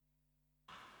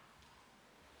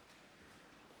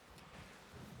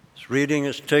This reading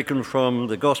is taken from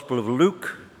the Gospel of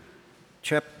Luke,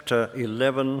 chapter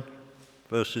 11,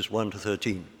 verses 1 to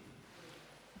 13.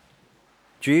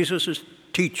 Jesus is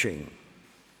teaching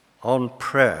on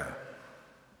prayer.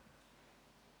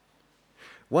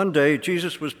 One day,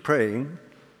 Jesus was praying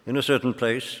in a certain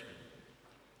place.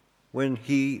 When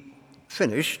he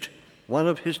finished, one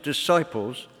of his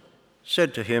disciples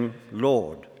said to him,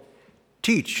 "Lord,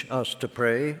 teach us to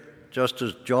pray, just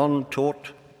as John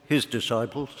taught his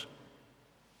disciples."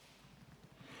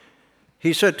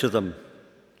 He said to them,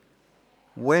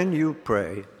 "When you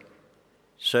pray,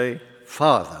 say,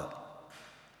 'Father,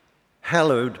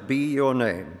 hallowed be your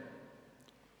name.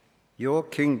 Your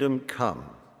kingdom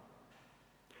come.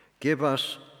 Give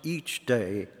us each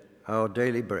day our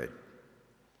daily bread.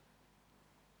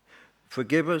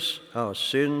 Forgive us our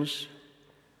sins,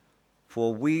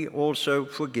 for we also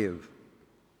forgive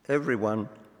everyone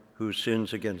who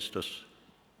sins against us.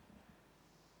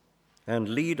 And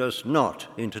lead us not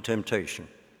into temptation."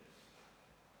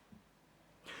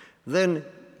 Then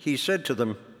he said to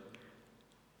them,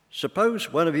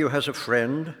 "Suppose one of you has a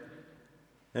friend,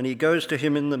 and he goes to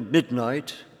him in the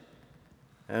midnight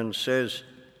and says,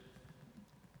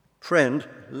 'Friend,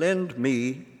 lend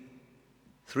me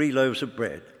 3 loaves of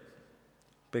bread,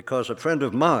 because a friend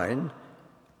of mine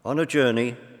on a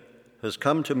journey has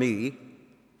come to me,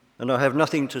 and I have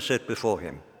nothing to set before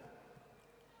him.'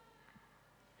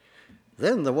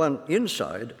 Then the one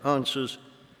inside answers,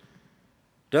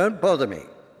 'Don't bother me.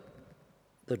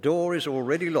 The door is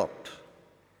already locked,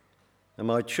 and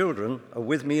my children are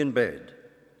with me in bed.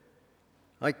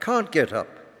 I can't get up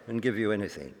and give you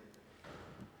anything.'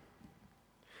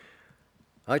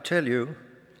 I tell you,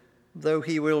 though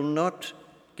he will not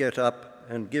get up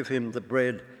and give him the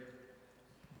bread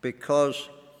because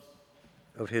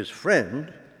of his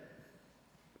friend,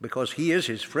 because he is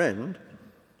his friend,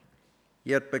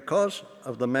 yet because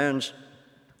of the man's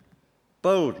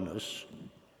boldness,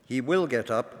 he will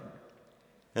get up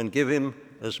and give him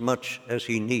as much as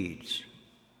he needs.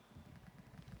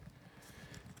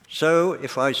 So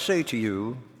if I say to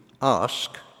you,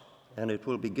 'Ask, and it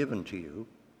will be given to you.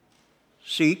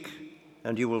 Seek,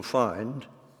 and you will find.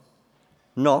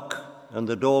 Knock, and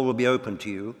the door will be opened to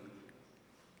you.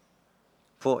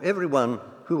 For everyone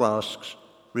who asks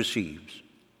receives.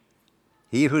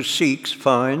 He who seeks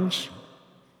finds,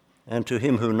 and to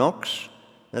him who knocks,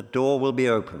 that door will be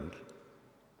opened.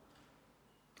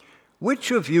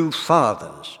 Which of you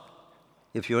fathers,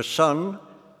 if your son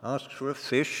asks for a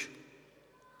fish,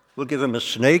 will give him a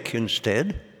snake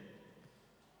instead?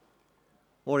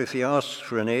 Or if he asks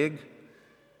for an egg,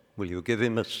 will you give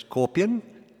him a scorpion?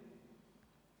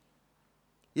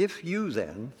 If you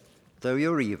then, though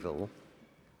you're evil,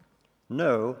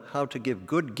 know how to give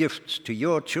good gifts to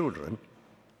your children,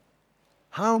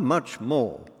 how much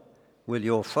more will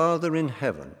your Father in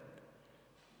heaven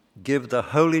give the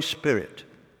Holy Spirit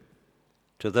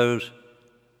to those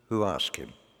who ask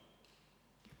him?"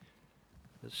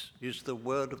 This is the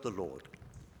word of the Lord.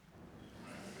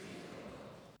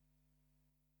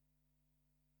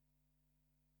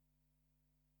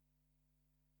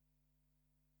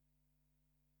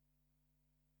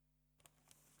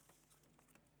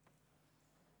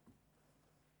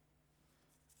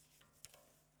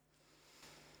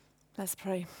 Let's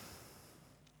pray.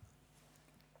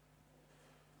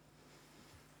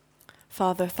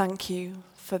 Father, thank you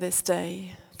for this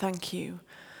day. Thank you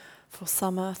for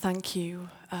summer. Thank you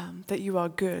that you are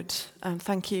good. And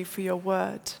thank you for your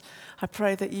word. I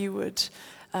pray that you would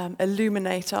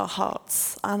illuminate our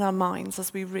hearts and our minds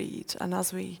as we read and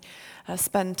as we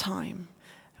spend time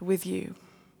with you.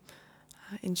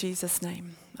 In Jesus'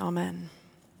 name, amen.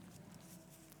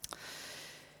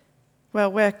 Well,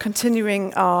 we're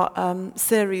continuing our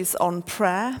series on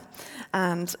prayer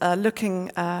and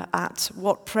looking at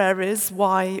what prayer is,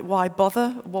 why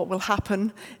bother, what will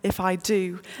happen if I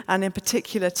do, and in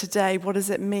particular today, what does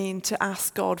it mean to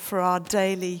ask God for our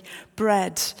daily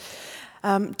bread?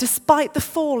 Despite the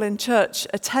fall in church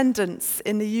attendance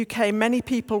in the UK, many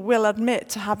people will admit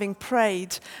to having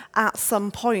prayed at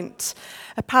some point.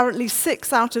 Apparently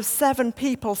 6 out of 7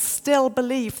 people still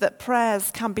believe that prayers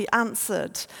can be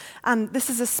answered. And this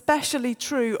is especially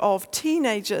true of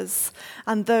teenagers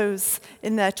and those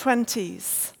in their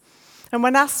 20s. And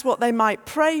when asked what they might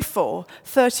pray for,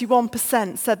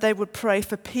 31% said they would pray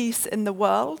for peace in the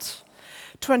world.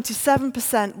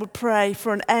 27% would pray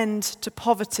for an end to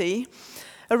poverty.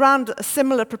 Around a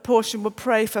similar proportion would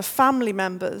pray for family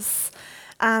members.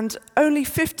 And only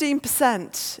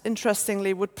 15%,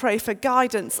 interestingly, would pray for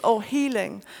guidance or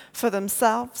healing for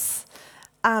themselves.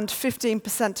 And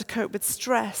 15% to cope with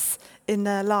stress in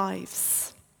their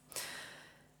lives.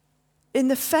 In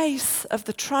the face of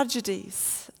the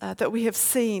tragedies that we have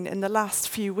seen in the last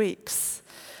few weeks,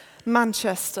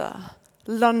 Manchester,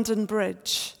 London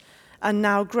Bridge, and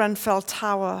now Grenfell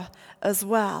Tower as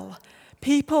well,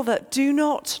 people that do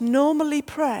not normally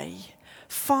pray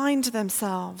find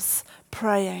themselves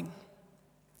praying.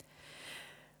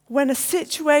 When a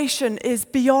situation is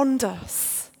beyond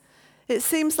us, it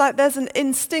seems like there's an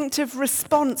instinctive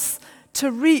response to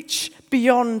reach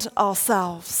beyond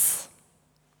ourselves.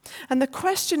 And the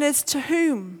question is, to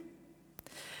whom?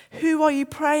 Who are you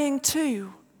praying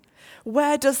to?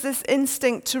 Where does this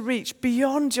instinct to reach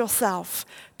beyond yourself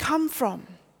come from?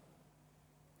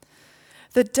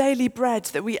 The daily bread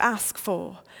that we ask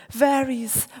for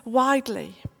varies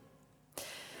widely.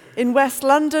 In West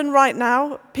London right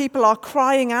now, people are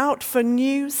crying out for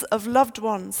news of loved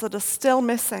ones that are still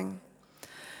missing.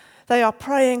 They are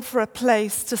praying for a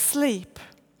place to sleep,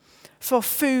 for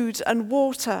food and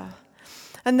water.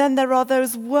 And then there are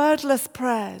those wordless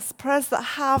prayers, prayers that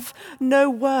have no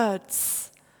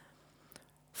words,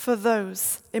 for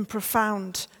those in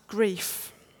profound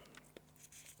grief.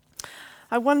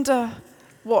 I wonder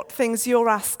what things you're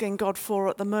asking God for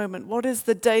at the moment. What is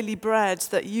the daily bread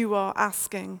that you are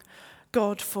asking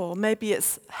God for? Maybe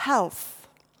it's health.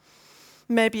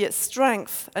 Maybe it's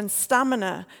strength and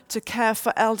stamina to care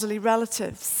for elderly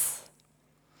relatives.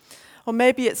 Or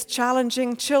maybe it's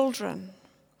challenging children,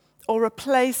 or a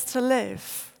place to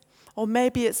live. Or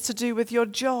maybe it's to do with your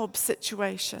job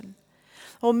situation.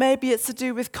 Or maybe it's to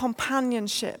do with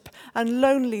companionship and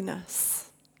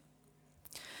loneliness.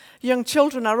 Young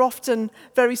children are often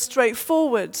very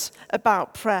straightforward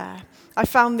about prayer. I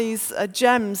found these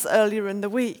gems earlier in the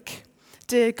week.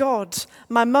 Dear God,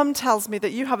 my mum tells me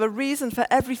that you have a reason for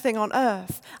everything on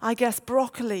earth. I guess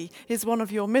broccoli is one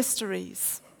of your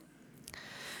mysteries.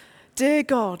 Dear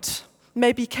God,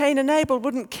 maybe Cain and Abel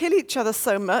wouldn't kill each other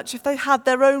so much if they had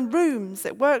their own rooms.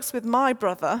 It works with my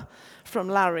brother, from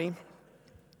Larry.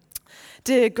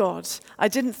 Dear God, I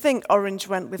didn't think orange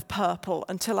went with purple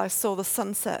until I saw the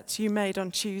sunset you made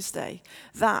on Tuesday.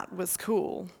 That was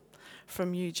cool,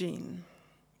 from Eugene.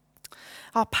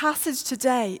 Our passage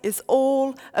today is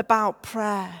all about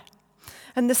prayer.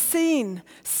 And the scene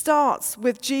starts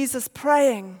with Jesus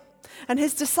praying. And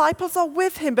his disciples are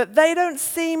with him, but they don't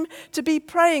seem to be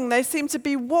praying. They seem to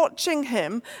be watching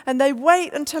him, and they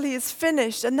wait until he is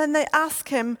finished, and then they ask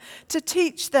him to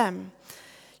teach them.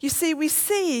 You see, we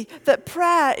see that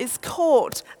prayer is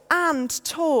caught and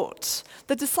taught.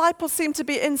 The disciples seem to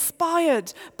be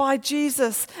inspired by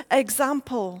Jesus'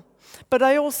 example. But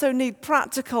I also need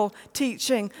practical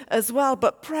teaching as well.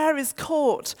 But prayer is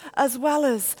caught as well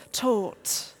as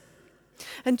taught.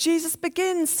 And Jesus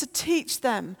begins to teach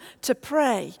them to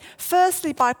pray,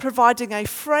 firstly by providing a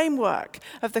framework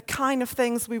of the kind of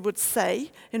things we would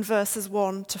say in verses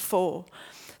 1 to 4.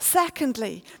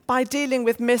 Secondly, by dealing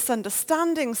with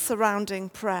misunderstandings surrounding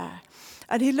prayer.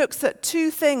 And he looks at two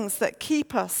things that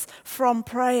keep us from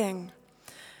praying.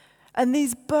 And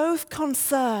these both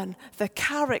concern the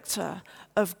character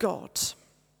of God.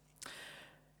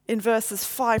 In verses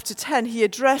 5 to 10, he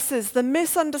addresses the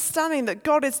misunderstanding that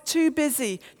God is too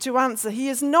busy to answer. He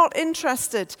is not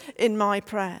interested in my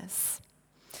prayers.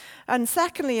 And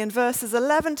secondly, in verses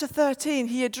 11 to 13,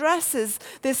 he addresses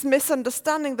this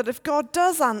misunderstanding that if God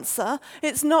does answer,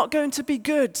 it's not going to be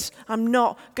good. I'm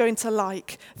not going to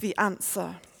like the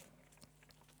answer.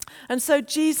 And so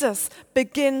Jesus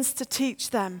begins to teach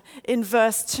them in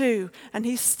verse 2, and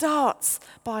he starts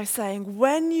by saying,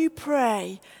 when you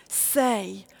pray,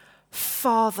 say,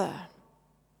 Father,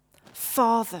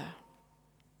 Father.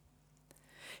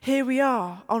 Here we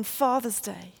are on Father's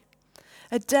Day.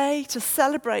 A day to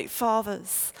celebrate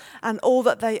fathers and all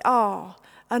that they are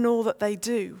and all that they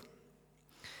do.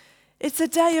 It's a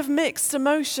day of mixed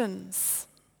emotions.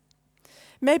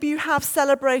 Maybe you have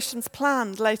celebrations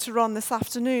planned later on this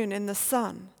afternoon in the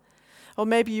sun. Or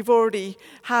maybe you've already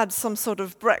had some sort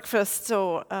of breakfast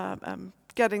or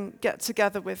get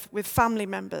together with family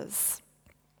members.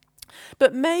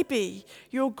 But maybe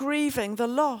you're grieving the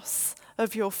loss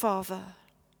of your father.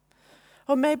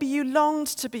 Or maybe you longed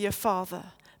to be a father,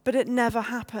 but it never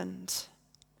happened.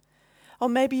 Or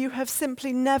maybe you have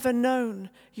simply never known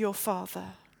your father.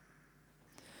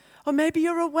 Or maybe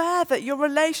you're aware that your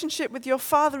relationship with your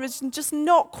father is just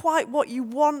not quite what you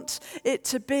want it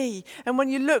to be. And when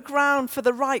you look round for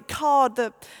the right card,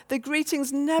 the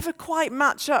greetings never quite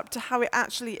match up to how it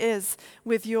actually is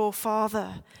with your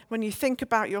father. When you think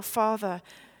about your father,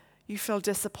 you feel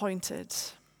disappointed.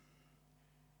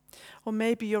 Or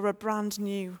maybe you're a brand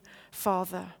new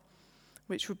father,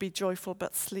 which would be joyful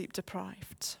but sleep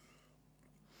deprived.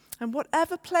 And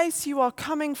whatever place you are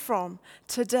coming from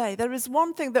today, there is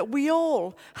one thing that we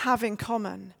all have in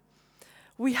common.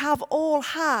 We have all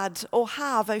had or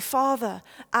have a father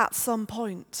at some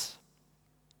point.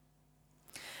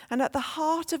 And at the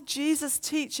heart of Jesus'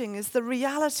 teaching is the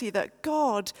reality that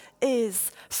God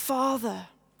is Father,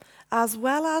 as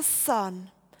well as Son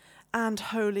and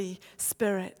Holy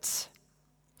Spirit.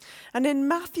 And in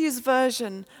Matthew's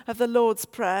version of the Lord's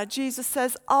Prayer, Jesus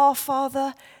says, "Our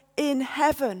Father in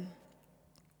heaven."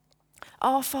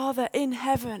 Our Father in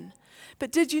heaven.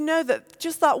 But did you know that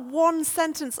just that one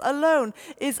sentence alone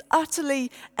is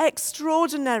utterly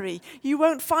extraordinary? You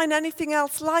won't find anything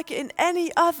else like it in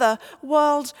any other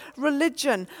world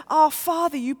religion. Our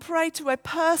Father, you pray to a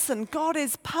person. God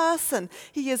is person.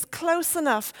 He is close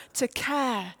enough to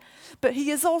care. But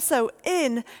he is also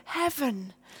in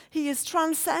heaven. He is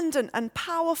transcendent and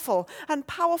powerful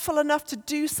enough to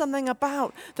do something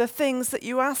about the things that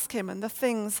you ask him and the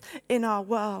things in our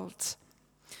world.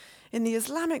 In the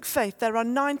Islamic faith, there are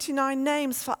 99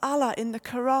 names for Allah in the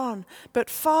Quran, but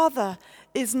Father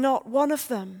is not one of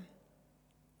them.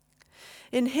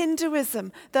 In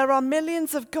Hinduism, there are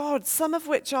millions of gods, some of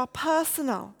which are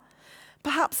personal,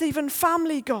 perhaps even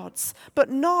family gods, but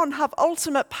none have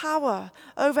ultimate power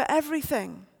over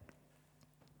everything.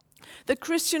 The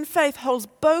Christian faith holds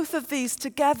both of these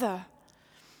together.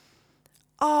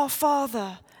 Our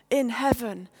Father in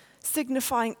heaven,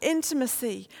 signifying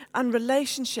intimacy and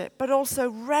relationship, but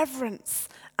also reverence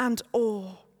and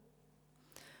awe.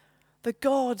 The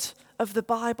God of the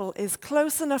Bible is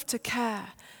close enough to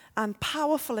care and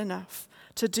powerful enough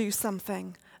to do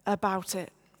something about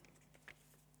it.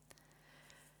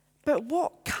 But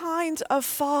what kind of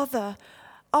Father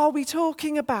are we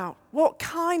talking about? What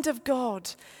kind of God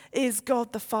is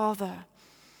God the Father?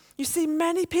 You see,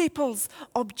 many people's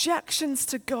objections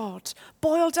to God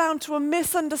boil down to a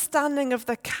misunderstanding of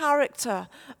the character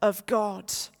of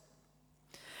God.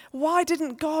 Why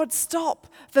didn't God stop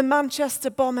the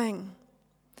Manchester bombing,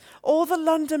 or the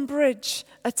London Bridge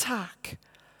attack,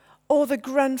 or the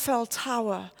Grenfell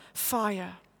Tower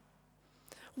fire?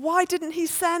 Why didn't he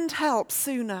send help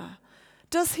sooner?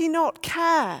 Does he not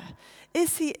care?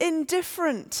 Is he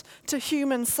indifferent to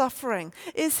human suffering?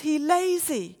 Is he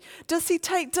lazy? Does he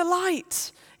take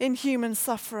delight in human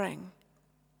suffering?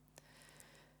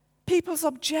 People's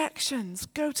objections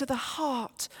go to the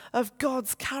heart of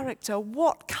God's character.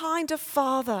 What kind of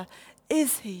Father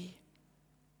is he?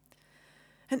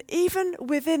 And even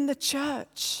within the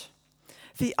church,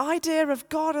 the idea of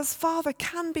God as Father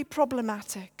can be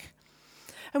problematic.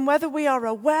 And whether we are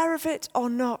aware of it or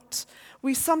not,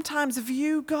 we sometimes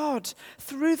view God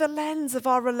through the lens of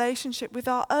our relationship with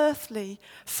our earthly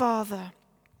father.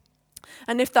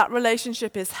 And if that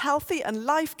relationship is healthy and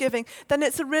life-giving, then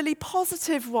it's a really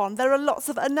positive one. There are lots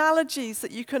of analogies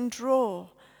that you can draw.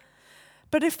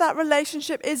 But if that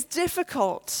relationship is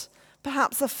difficult,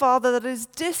 perhaps a father that is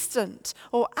distant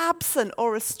or absent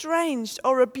or estranged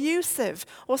or abusive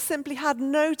or simply had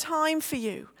no time for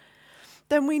you,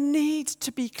 then we need to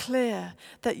be clear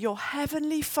that your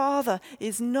heavenly Father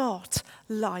is not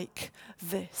like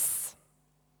this.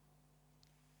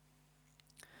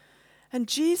 And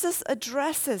Jesus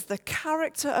addresses the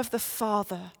character of the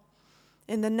Father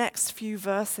in the next few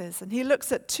verses. And he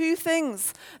looks at two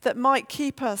things that might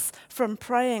keep us from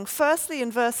praying. Firstly,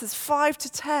 in verses 5 to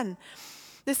 10,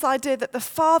 this idea that the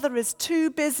Father is too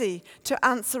busy to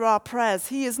answer our prayers.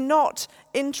 He is not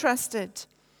interested.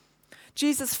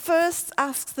 Jesus first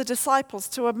asks the disciples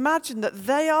to imagine that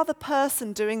they are the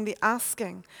person doing the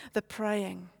asking, the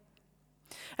praying.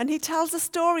 And he tells a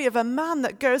story of a man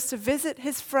that goes to visit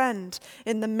his friend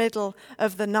in the middle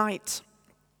of the night.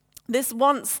 This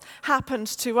once happened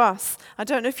to us. I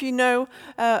don't know if you know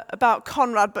about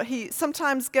Conrad, but he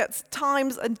sometimes gets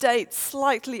times and dates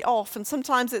slightly off, and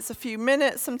sometimes it's a few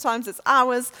minutes, sometimes it's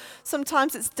hours,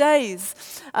 sometimes it's days.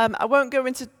 I won't go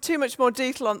into too much more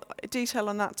detail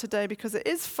on that today because it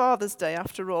is Father's Day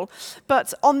after all.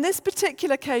 But on this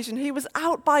particular occasion, he was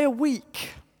out by a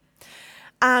week.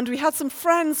 And we had some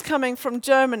friends coming from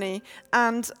Germany,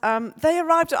 and they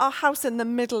arrived at our house in the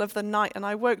middle of the night, and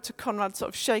I woke to Conrad sort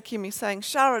of shaking me, saying,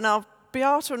 "Sharon, our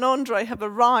Beata and Andre have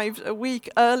arrived a week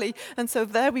early," and so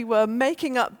there we were,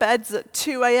 making up beds at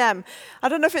 2 a.m. I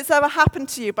don't know if it's ever happened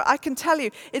to you, but I can tell you,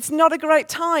 it's not a great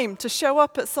time to show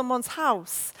up at someone's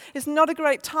house. It's not a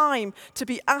great time to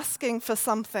be asking for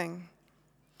something.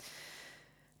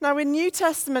 Now, in New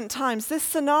Testament times, this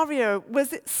scenario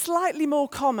was slightly more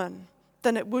common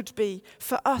than it would be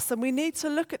for us. And we need to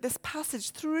look at this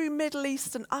passage through Middle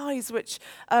Eastern eyes, which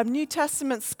New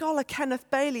Testament scholar Kenneth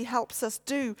Bailey helps us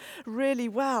do really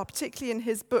well, particularly in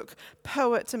his book,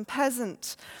 Poet and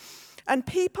Peasant. And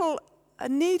people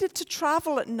needed to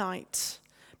travel at night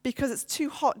because it's too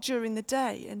hot during the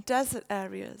day in desert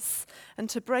areas. And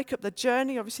to break up the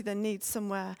journey, obviously they need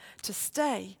somewhere to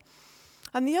stay.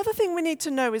 And the other thing we need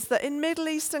to know is that in Middle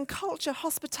Eastern culture,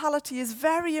 hospitality is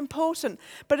very important,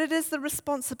 but it is the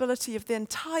responsibility of the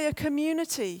entire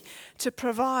community to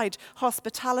provide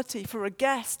hospitality for a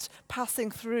guest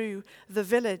passing through the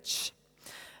village.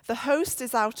 The host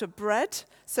is out of bread,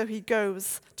 so he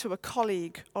goes to a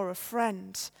colleague or a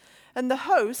friend. And the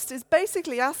host is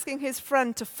basically asking his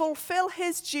friend to fulfill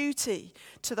his duty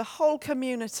to the whole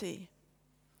community.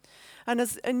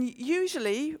 And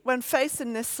usually, when faced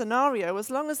in this scenario, as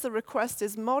long as the request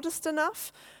is modest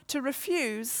enough, to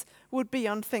refuse would be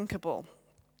unthinkable.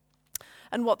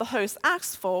 And what the host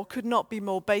asks for could not be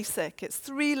more basic. It's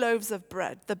 3 loaves of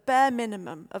bread, the bare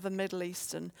minimum of a Middle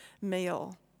Eastern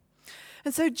meal.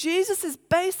 And so Jesus is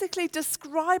basically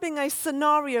describing a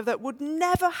scenario that would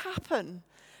never happen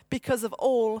because of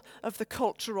all of the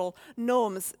cultural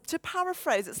norms. To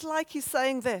paraphrase, it's like he's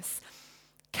saying this: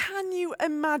 can you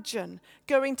imagine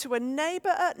going to a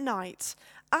neighbor at night,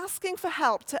 asking for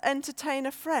help to entertain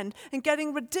a friend, and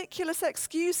getting ridiculous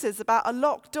excuses about a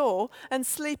locked door and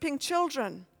sleeping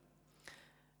children?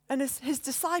 And his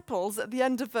disciples at the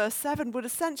end of verse 7 would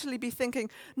essentially be thinking,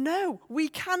 no, we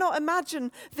cannot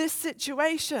imagine this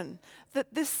situation,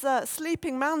 that this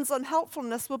sleeping man's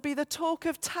unhelpfulness will be the talk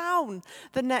of town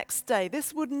the next day.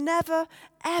 This would never,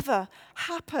 ever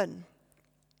happen.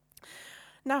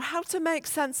 Now, how to make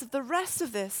sense of the rest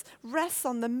of this rests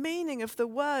on the meaning of the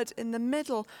word in the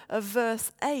middle of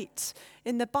verse 8.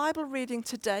 In the Bible reading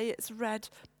today, it's read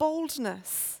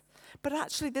boldness. But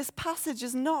actually, this passage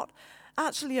is not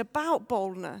actually about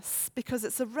boldness, because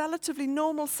it's a relatively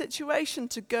normal situation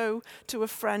to go to a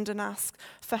friend and ask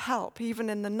for help, even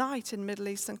in the night in Middle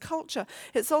Eastern culture.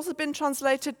 It's also been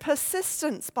translated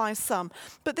persistence by some.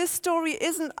 But this story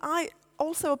isn't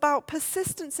also about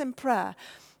persistence in prayer.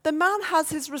 The man has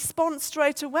his response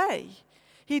straight away.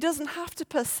 He doesn't have to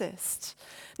persist.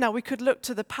 Now, we could look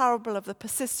to the parable of the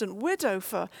persistent widow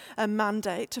for a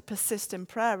mandate to persist in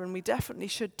prayer, and we definitely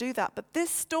should do that. But this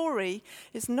story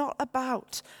is not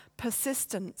about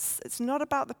persistence. It's not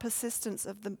about the persistence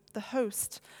of the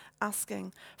host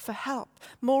asking for help.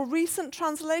 More recent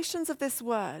translations of this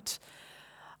word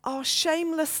are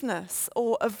shamelessness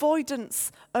or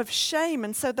avoidance of shame.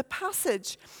 And so the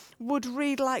passage would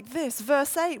read like this.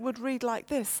 Verse 8 would read like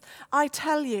this: I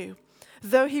tell you,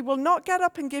 though he will not get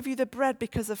up and give you the bread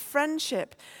because of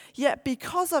friendship, yet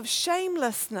because of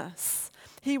shamelessness,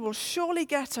 he will surely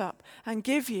get up and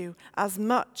give you as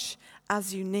much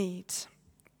as you need.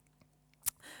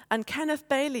 And Kenneth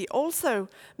Bailey also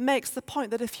makes the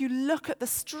point that if you look at the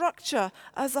structure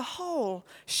as a whole,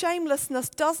 shamelessness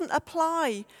doesn't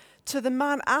apply to the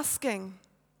man asking.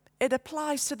 It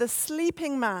applies to the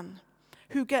sleeping man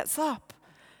who gets up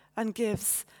and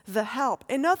gives the help.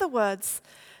 In other words,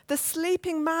 the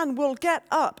sleeping man will get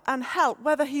up and help,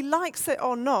 whether he likes it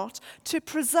or not, to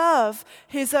preserve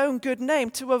his own good name,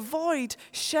 to avoid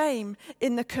shame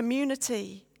in the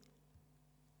community.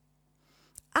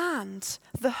 And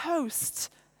the host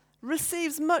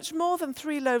receives much more than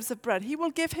 3 loaves of bread. He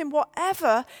will give him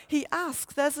whatever he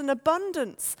asks. There's an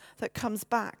abundance that comes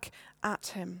back at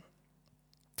him.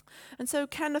 And so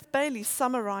Kenneth Bailey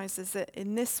summarizes it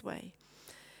in this way.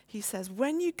 He says,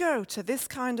 when you go to this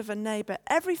kind of a neighbor,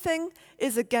 everything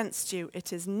is against you.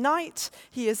 It is night.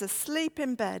 He is asleep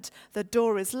in bed. The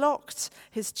door is locked.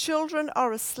 His children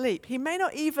are asleep. He may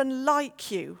not even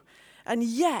like you. And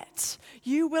yet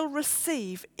you will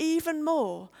receive even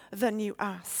more than you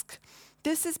ask.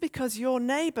 This is because your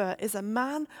neighbor is a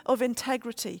man of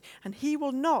integrity, and he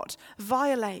will not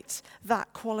violate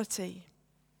that quality.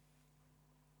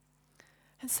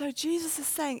 And so Jesus is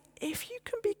saying, if you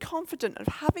can be confident of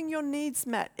having your needs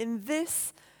met in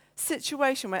this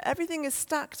situation where everything is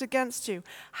stacked against you,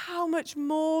 how much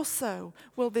more so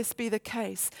will this be the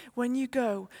case when you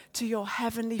go to your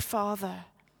heavenly Father?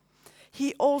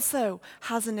 He also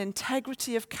has an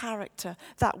integrity of character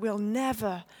that will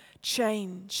never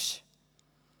change.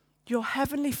 Your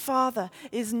heavenly Father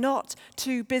is not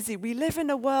too busy. We live in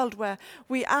a world where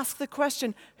we ask the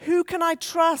question, who can I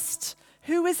trust?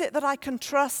 Who is it that I can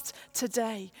trust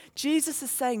today? Jesus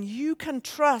is saying you can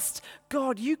trust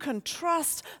God. You can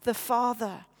trust the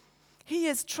Father. He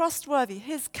is trustworthy.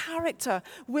 His character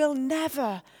will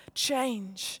never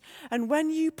change. And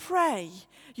when you pray,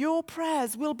 your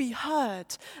prayers will be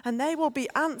heard and they will be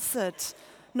answered.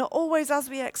 Not always as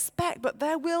we expect, but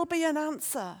there will be an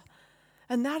answer.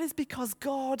 And that is because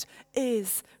God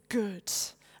is good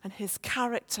and his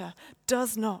character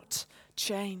does not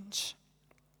change.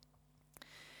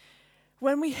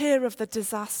 When we hear of the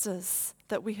disasters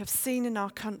that we have seen in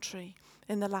our country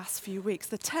in the last few weeks,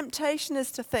 the temptation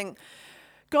is to think,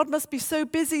 God must be so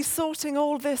busy sorting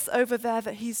all this over there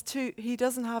that he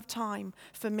doesn't have time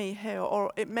for me here,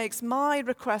 or it makes my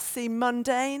request seem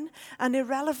mundane and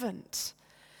irrelevant.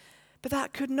 But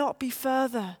that could not be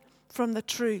further from the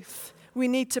truth. We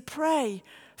need to pray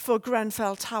for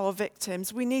Grenfell Tower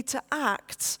victims. We need to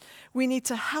act. We need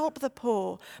to help the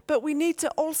poor. But we need to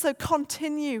also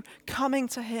continue coming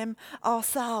to him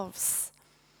ourselves,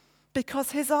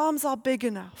 because his arms are big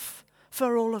enough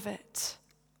for all of it.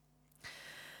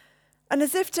 And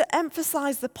as if to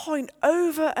emphasize the point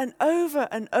over and over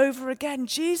and over again,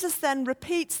 Jesus then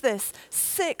repeats this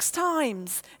 6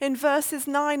 times in verses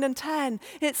 9 and 10.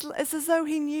 It's as though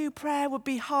he knew prayer would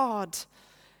be hard,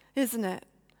 isn't it?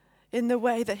 In the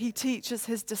way that he teaches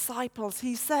his disciples.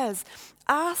 He says,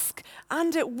 ask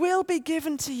and it will be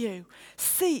given to you.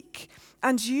 Seek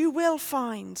and you will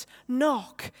find.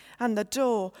 Knock and the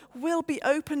door will be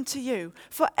opened to you.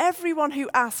 For everyone who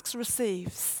asks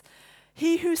receives.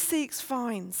 He who seeks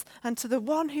finds, and to the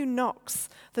one who knocks,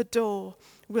 the door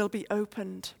will be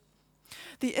opened.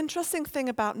 The interesting thing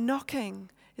about knocking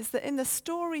is that in the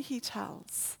story he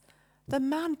tells, the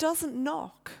man doesn't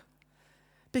knock.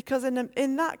 Because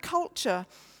in that culture,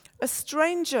 a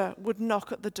stranger would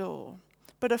knock at the door,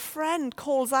 but a friend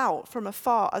calls out from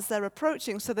afar as they're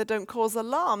approaching so they don't cause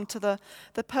alarm to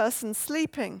the person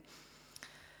sleeping.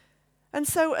 And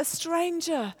so a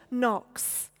stranger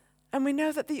knocks. And we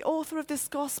know that the author of this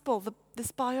gospel,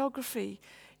 this biography,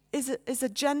 is a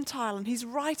Gentile, and he's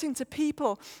writing to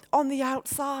people on the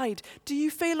outside. Do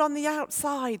you feel on the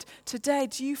outside today?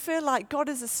 Do you feel like God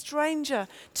is a stranger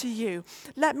to you?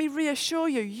 Let me reassure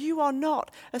you, you are not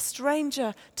a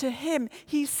stranger to him.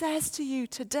 He says to you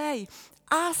today,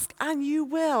 ask and you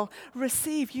will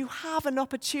receive. You have an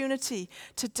opportunity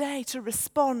today to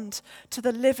respond to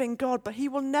the living God, but he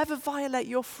will never violate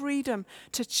your freedom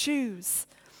to choose.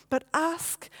 But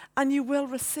ask and you will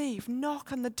receive.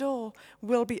 Knock and the door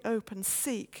will be open.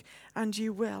 Seek and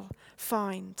you will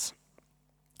find.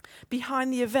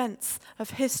 Behind the events of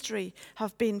history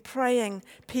have been praying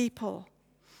people.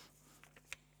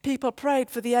 People prayed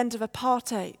for the end of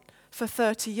apartheid for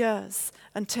 30 years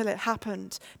until it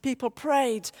happened. People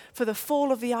prayed for the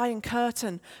fall of the Iron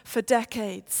Curtain for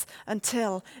decades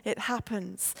until it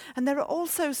happens. And there are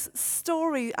also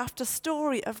story after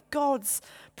story of God's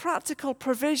practical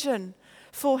provision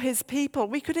for his people.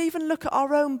 We could even look at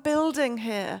our own building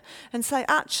here and say,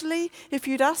 actually, if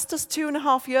you'd asked us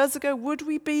 2.5 years ago, would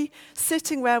we be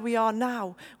sitting where we are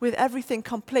now with everything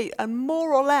complete and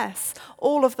more or less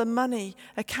all of the money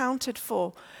accounted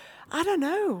for? I don't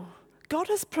know. God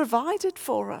has provided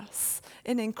for us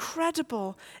in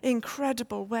incredible,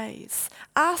 incredible ways.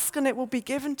 Ask and it will be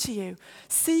given to you.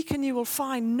 Seek and you will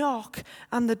find. Knock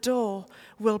and the door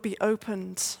will be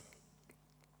opened.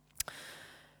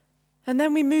 And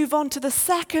then we move on to the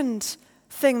second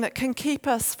thing that can keep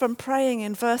us from praying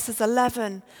in verses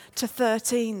 11 to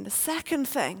 13. The second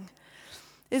thing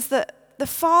is that the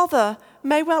Father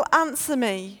may well answer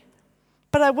me,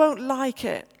 but I won't like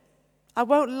it. I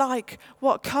won't like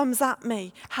what comes at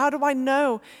me. How do I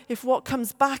know if what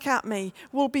comes back at me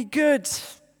will be good?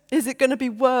 Is it going to be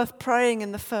worth praying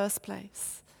in the first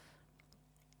place?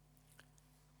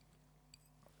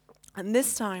 And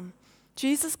this time,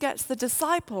 Jesus gets the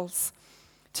disciples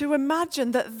to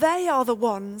imagine that they are the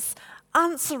ones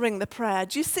answering the prayer.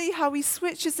 Do you see how he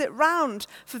switches it round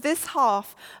for this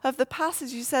half of the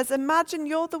passage? He says, imagine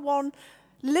you're the one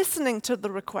listening to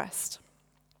the request.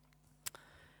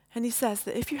 And he says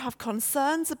that if you have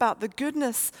concerns about the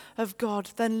goodness of God,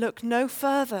 then look no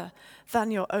further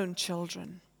than your own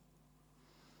children.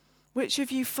 Which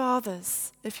of you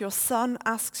fathers, if your son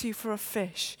asks you for a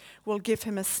fish, will give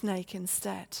him a snake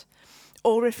instead?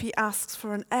 Or if he asks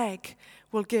for an egg,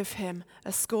 will give him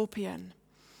a scorpion?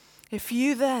 If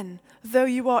you then, though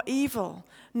you are evil,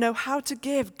 know how to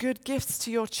give good gifts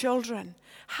to your children,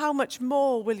 how much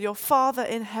more will your Father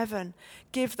in heaven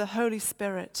give the Holy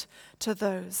Spirit to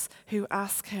those who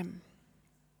ask him?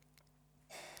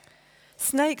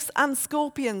 Snakes and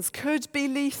scorpions could be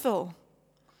lethal.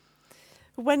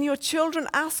 When your children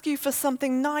ask you for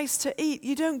something nice to eat,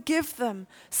 you don't give them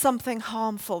something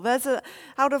harmful.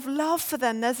 Out of love for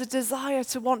them, there's a desire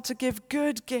to want to give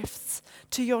good gifts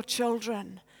to your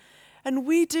children. And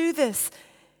we do this,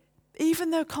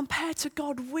 even though compared to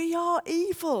God, we are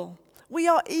evil. We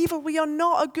are evil. We are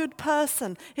not a good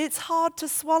person. It's hard to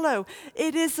swallow.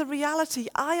 It is a reality.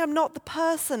 I am not the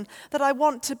person that I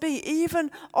want to be, even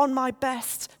on my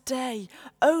best day.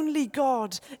 Only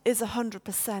God is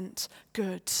 100%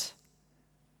 good.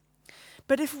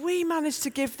 But if we manage to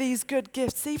give these good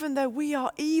gifts, even though we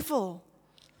are evil,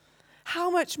 how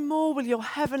much more will your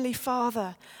heavenly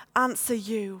Father answer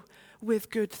you with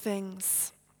good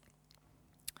things?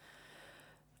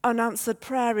 Unanswered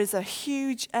prayer is a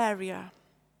huge area.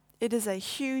 It is a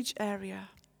huge area.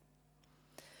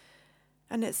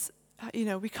 And it's,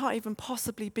 we can't even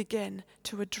possibly begin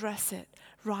to address it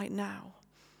right now.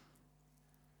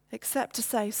 Except to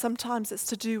say sometimes it's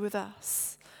to do with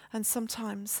us, and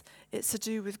sometimes it's to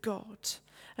do with God.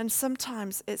 And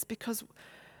sometimes it's because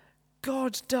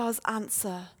God does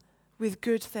answer with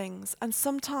good things. And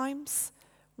sometimes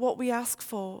what we ask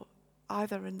for,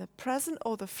 either in the present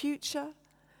or the future,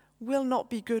 will not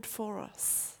be good for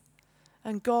us.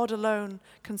 And God alone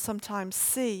can sometimes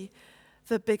see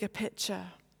the bigger picture.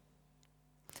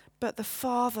 But the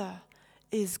Father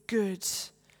is good.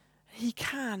 He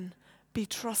can be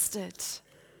trusted.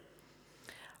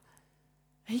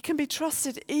 He can be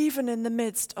trusted even in the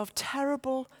midst of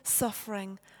terrible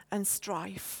suffering and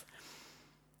strife.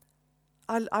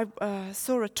 I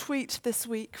saw a tweet this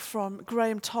week from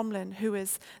Graham Tomlin, who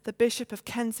is the Bishop of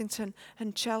Kensington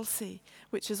and Chelsea,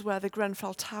 which is where the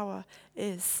Grenfell Tower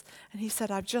is. And he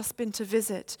said, "I've just been to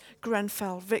visit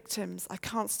Grenfell victims. I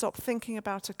can't stop thinking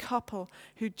about a couple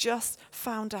who just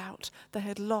found out they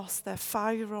had lost their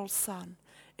 5-year-old son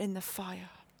in the fire."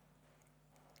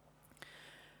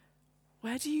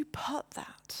 Where do you put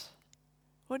that?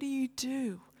 What do you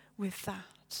do with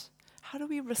that? How do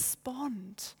we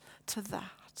respond to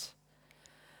that?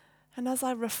 And as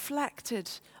I reflected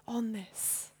on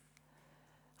this,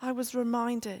 I was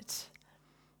reminded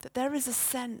that there is a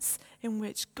sense in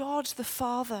which God the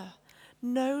Father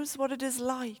knows what it is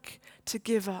like to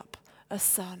give up a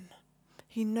son.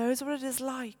 He knows what it is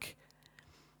like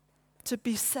to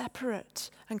be separate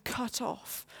and cut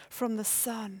off from the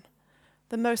Son.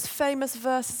 The most famous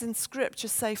verses in Scripture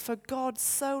say, "For God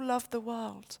so loved the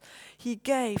world, he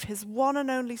gave his one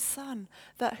and only Son,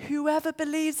 that whoever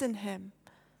believes in him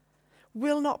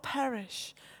will not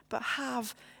perish, but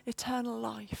have eternal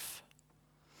life."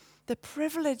 The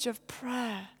privilege of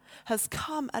prayer has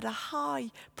come at a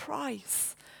high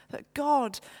price, that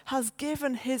God has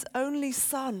given his only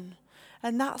Son,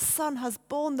 and that Son has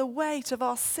borne the weight of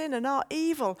our sin and our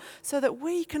evil so that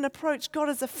we can approach God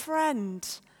as a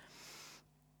friend.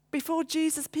 Before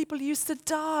Jesus, people used to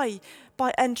die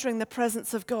by entering the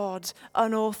presence of God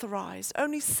unauthorized.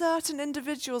 Only certain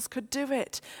individuals could do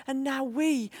it. And now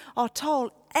we are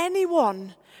told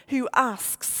anyone who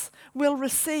asks will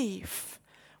receive.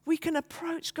 We can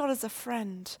approach God as a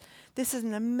friend. This is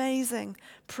an amazing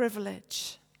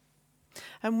privilege.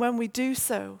 And when we do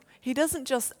so, he doesn't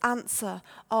just answer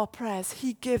our prayers,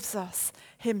 he gives us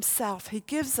himself. He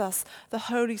gives us the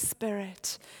Holy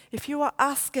Spirit. If you are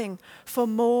asking for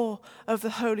more of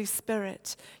the Holy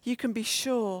Spirit, you can be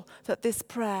sure that this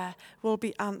prayer will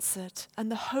be answered. And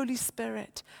the Holy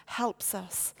Spirit helps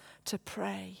us to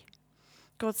pray.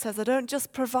 God says, "I don't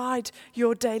just provide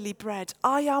your daily bread.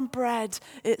 I am bread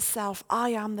itself. I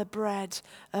am the bread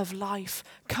of life.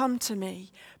 Come to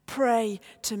me. Pray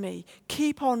to me."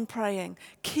 Keep on praying.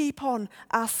 Keep on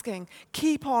asking.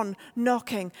 Keep on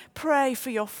knocking. Pray for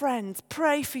your friends.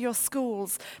 Pray for your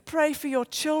schools. Pray for your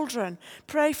children.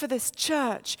 Pray for this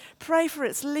church. Pray for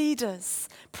its leaders.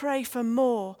 Pray for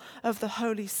more of the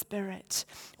Holy Spirit.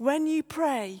 When you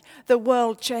pray, the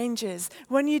world changes.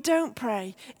 When you don't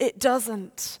pray, it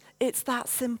doesn't. It's that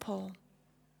simple.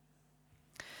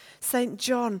 St.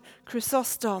 John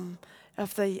Chrysostom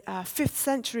of the 5th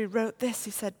century wrote this.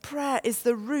 He said, "Prayer is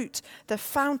the root, the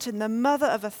fountain, the mother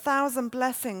of 1,000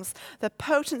 blessings. The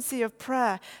potency of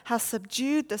prayer has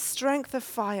subdued the strength of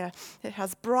fire. It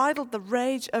has bridled the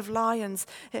rage of lions.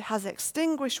 It has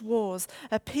extinguished wars,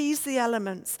 appeased the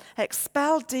elements,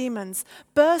 expelled demons,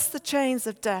 burst the chains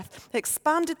of death,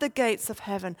 expanded the gates of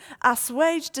heaven,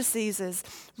 assuaged diseases,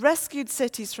 rescued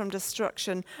cities from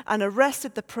destruction, and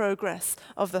arrested the progress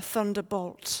of the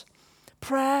thunderbolt."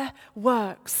 Prayer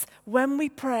works. When we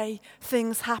pray,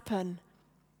 things happen.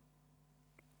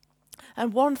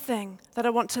 And one thing that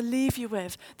I want to leave you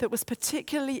with that was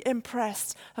particularly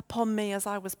impressed upon me as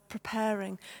I was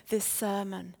preparing this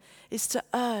sermon is to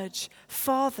urge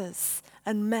fathers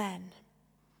and men,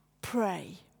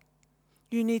 pray.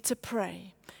 You need to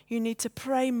pray. You need to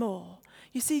pray more.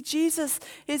 You see, Jesus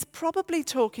is probably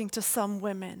talking to some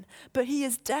women, but he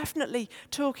is definitely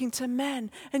talking to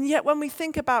men. And yet when we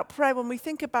think about prayer, when we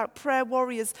think about prayer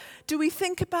warriors, do we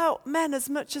think about men as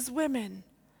much as women?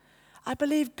 I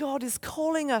believe God is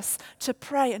calling us to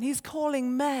pray, and he's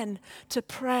calling men to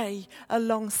pray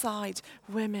alongside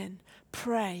women.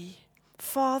 Pray.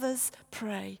 Fathers,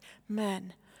 pray.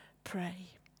 Men, pray.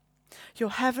 Your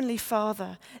heavenly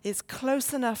Father is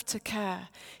close enough to care.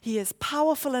 He is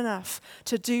powerful enough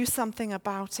to do something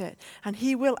about it. And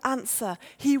he will answer.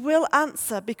 He will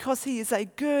answer because he is a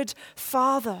good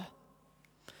Father.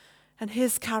 And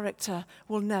his character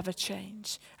will never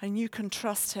change. And you can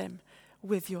trust him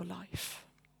with your life.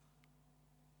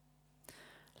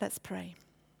 Let's pray.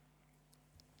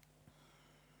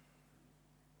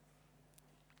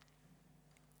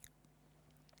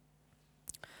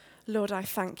 Lord, I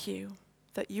thank you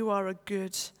that you are a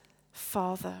good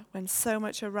Father when so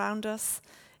much around us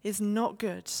is not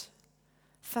good.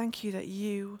 Thank you that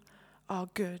you are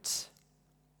good.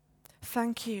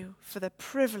 Thank you for the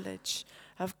privilege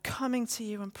of coming to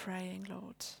you and praying,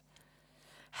 Lord.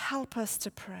 Help us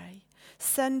to pray.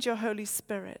 Send your Holy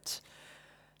Spirit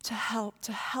to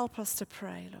help us to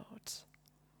pray, Lord.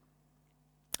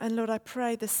 And Lord, I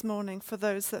pray this morning for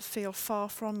those that feel far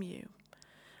from you.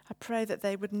 I pray that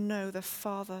they would know the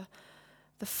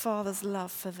Father's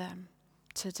love for them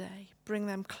today. Bring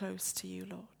them close to you,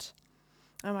 Lord.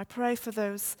 And I pray for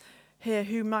those here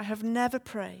who might have never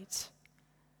prayed.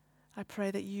 I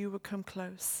pray that you would come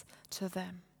close to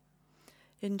them.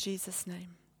 In Jesus'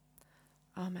 name,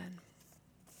 amen.